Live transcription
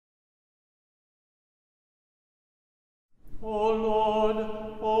O Lord,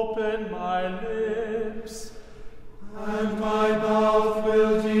 open my lips, and my mouth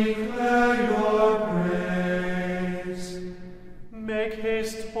will declare your praise. Make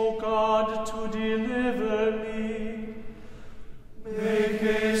haste, O God, to deliver me. Make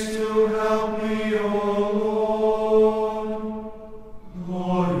haste to help me, O Lord.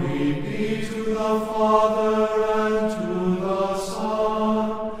 Glory be to the Father, and to the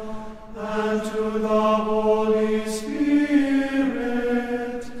Son, and to the Holy Spirit,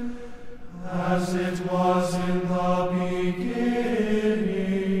 as it was in the beginning,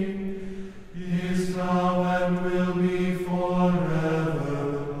 is now, and will be forever.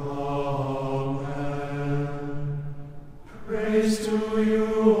 Amen. Praise to you,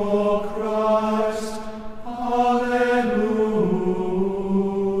 O Christ. Alleluia.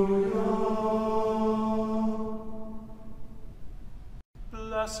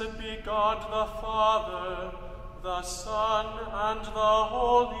 Blessed be God the Father, the Son, and the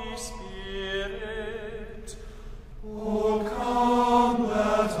Holy Spirit. O come,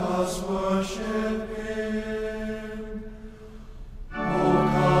 let us worship him. O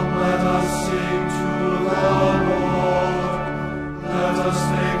come, let us sing to the Lord. Let us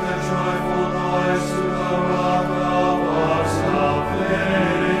make a joyful noise to the rock of our salvation.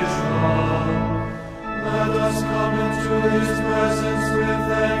 Let us come into his presence with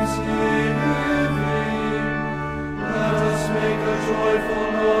thanksgiving. Let us make a joyful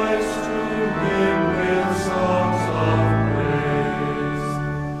noise to him with songs of praise.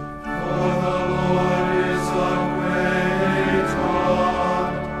 For the Lord is a great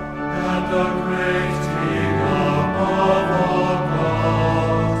God, and a great King above all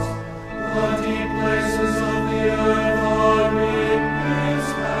gods. The deep places of the earth are in his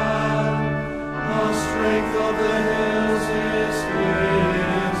hand. The strength of the hills is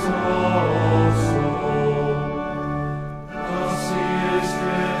his also. The sea is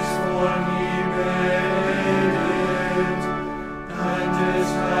his, for he made it, and his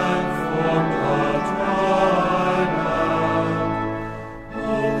hand formed the dry land.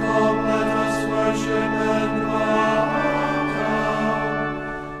 Oh, come, let us worship and bow down.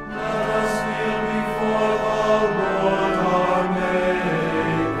 Let us kneel before the Lord our Maker.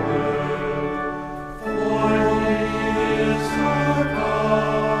 For he is our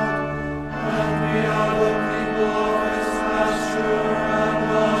God, and we are the people of his pasture and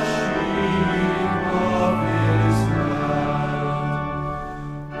the sheep of his hand.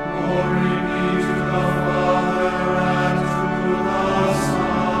 Glory be to the Father, and to the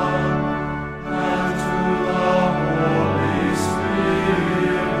Son, and to the Holy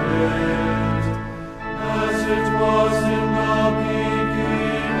Spirit, as it was in the beginning,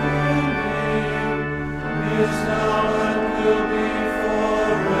 is now, and will be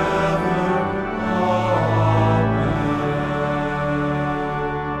forever. Amen.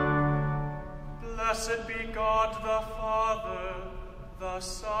 Blessed be God the Father, the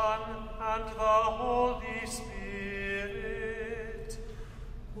Son, and the Holy Spirit.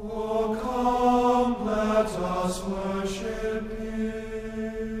 O come, let us worship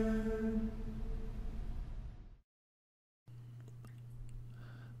him.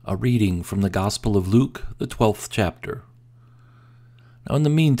 A reading from the Gospel of Luke, the 12th chapter. Now in the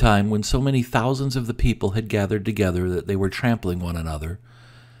meantime, when so many thousands of the people had gathered together that they were trampling one another,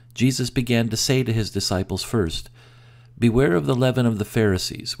 Jesus began to say to his disciples first, Beware of the leaven of the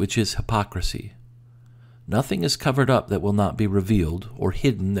Pharisees, which is hypocrisy. Nothing is covered up that will not be revealed, or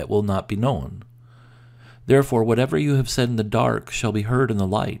hidden that will not be known. Therefore, whatever you have said in the dark shall be heard in the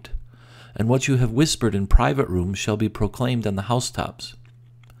light, and what you have whispered in private rooms shall be proclaimed on the housetops.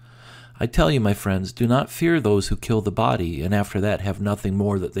 I tell you, my friends, do not fear those who kill the body, and after that have nothing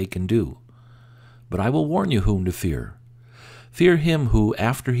more that they can do. But I will warn you whom to fear. Fear him who,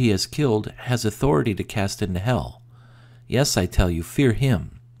 after he has killed, has authority to cast into hell. Yes, I tell you, fear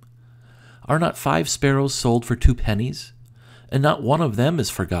him. Are not 5 sparrows sold for 2 pennies? And not one of them is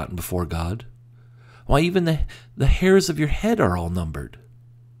forgotten before God. Why, even the hairs of your head are all numbered.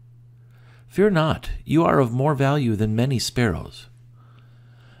 Fear not, you are of more value than many sparrows.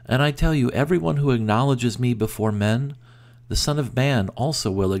 And I tell you, everyone who acknowledges me before men, the Son of Man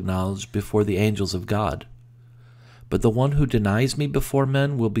also will acknowledge before the angels of God. But the one who denies me before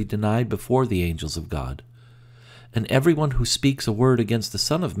men will be denied before the angels of God. And everyone who speaks a word against the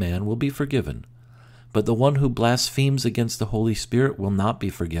Son of Man will be forgiven, but the one who blasphemes against the Holy Spirit will not be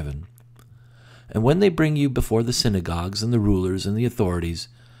forgiven. And when they bring you before the synagogues and the rulers and the authorities,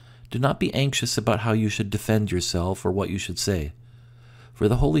 do not be anxious about how you should defend yourself or what you should say, for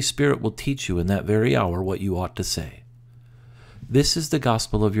the Holy Spirit will teach you in that very hour what you ought to say. This is the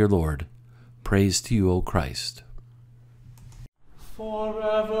gospel of your Lord. Praise to you, O Christ.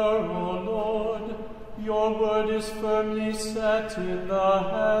 Forever, O Lord, your word is firmly set in the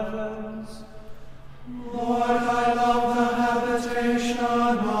heavens. Lord, I love the habitation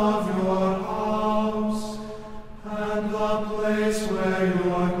of your house, and the place where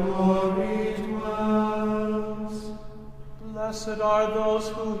your glory dwells. Blessed are those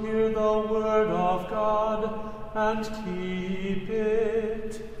who hear the word of God and keep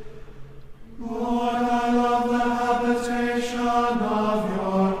it. Lord, I love the habitation of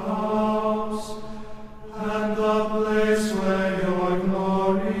your house, and the place where your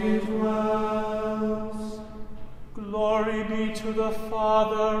glory dwells. Glory be to the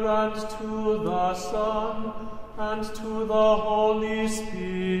Father, and to the Son, and to the Holy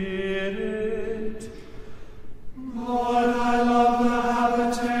Spirit. Lord, I love the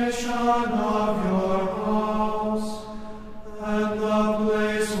habitation of your house, and the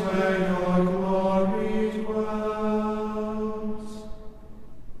place where your glory dwells.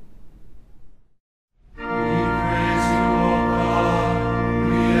 We praise you, O God.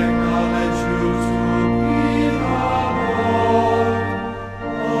 We acknowledge you to be the Lord.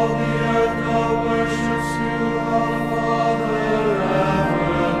 All the earth now worships you, the Father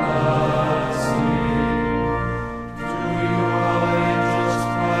everlasting. To you all angels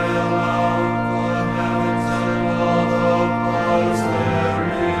cry aloud, the heavens and all the powers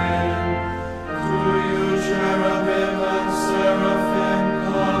therein.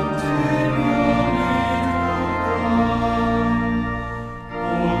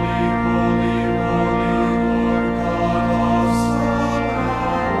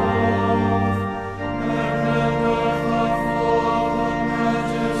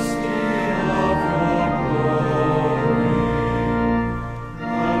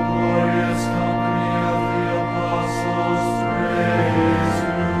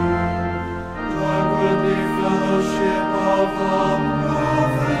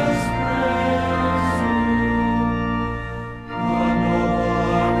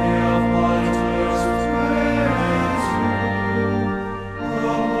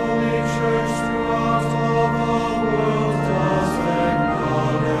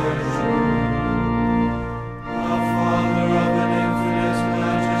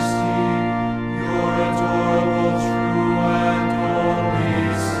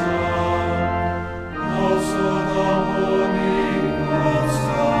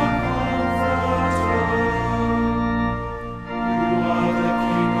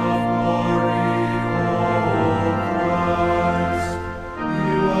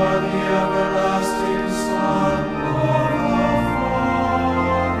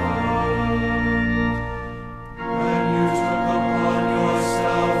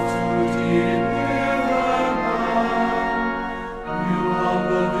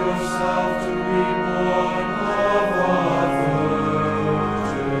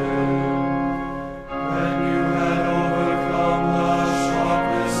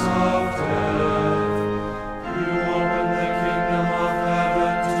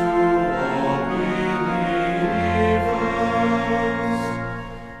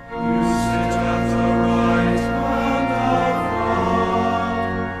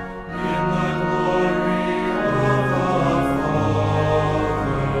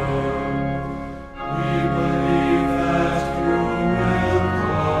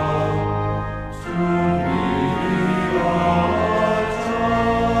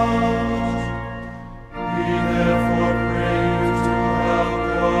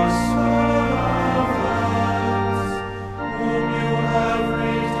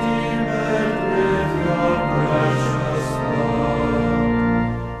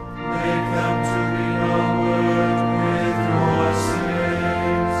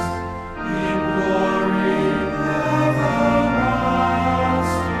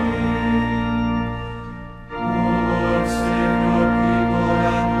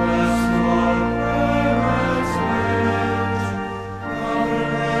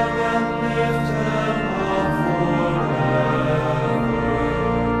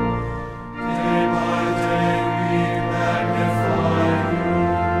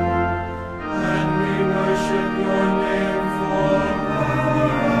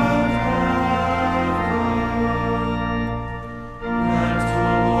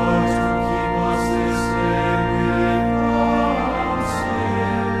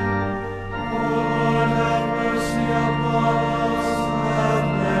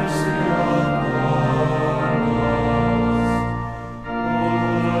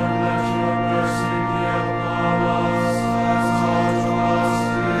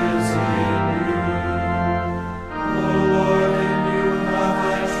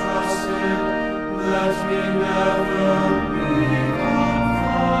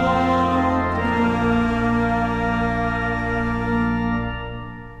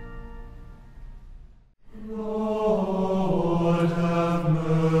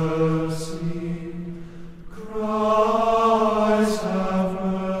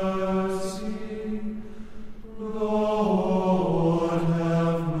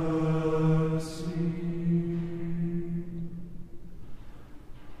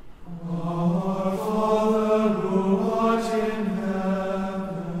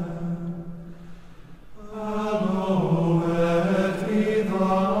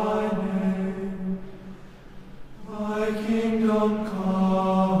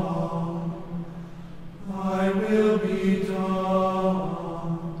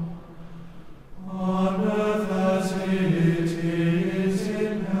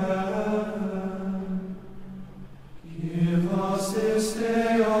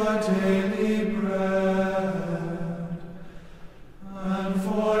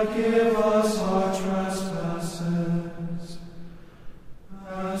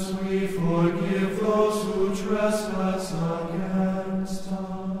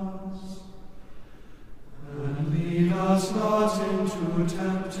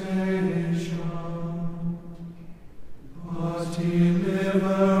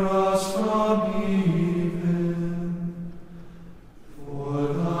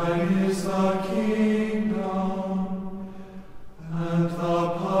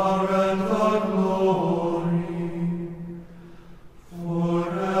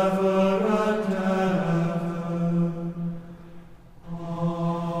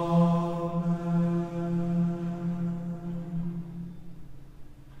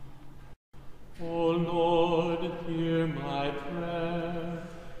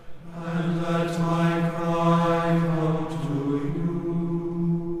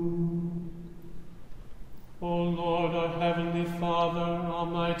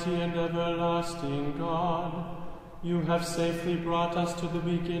 everlasting God, you have safely brought us to the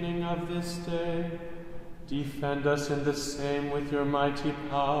beginning of this day. Defend us in the same with your mighty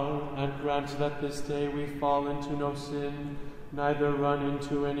power, and grant that this day we fall into no sin, neither run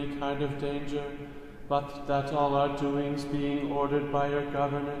into any kind of danger, but that all our doings, being ordered by your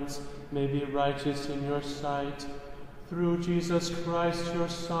governance, may be righteous in your sight. Through Jesus Christ, your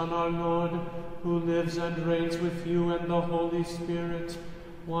Son, our Lord, who lives and reigns with you and the Holy Spirit,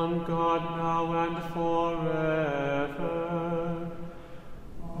 one God, now and forever.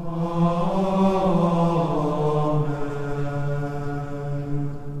 Amen.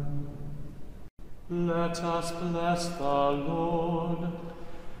 Let us bless the Lord.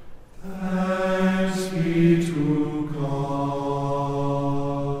 Thanks be to God.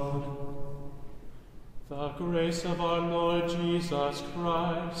 The grace of our Lord Jesus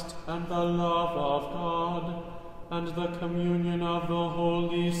Christ, and the love of God, and the communion of the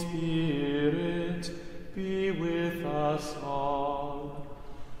Holy Spirit be with us all.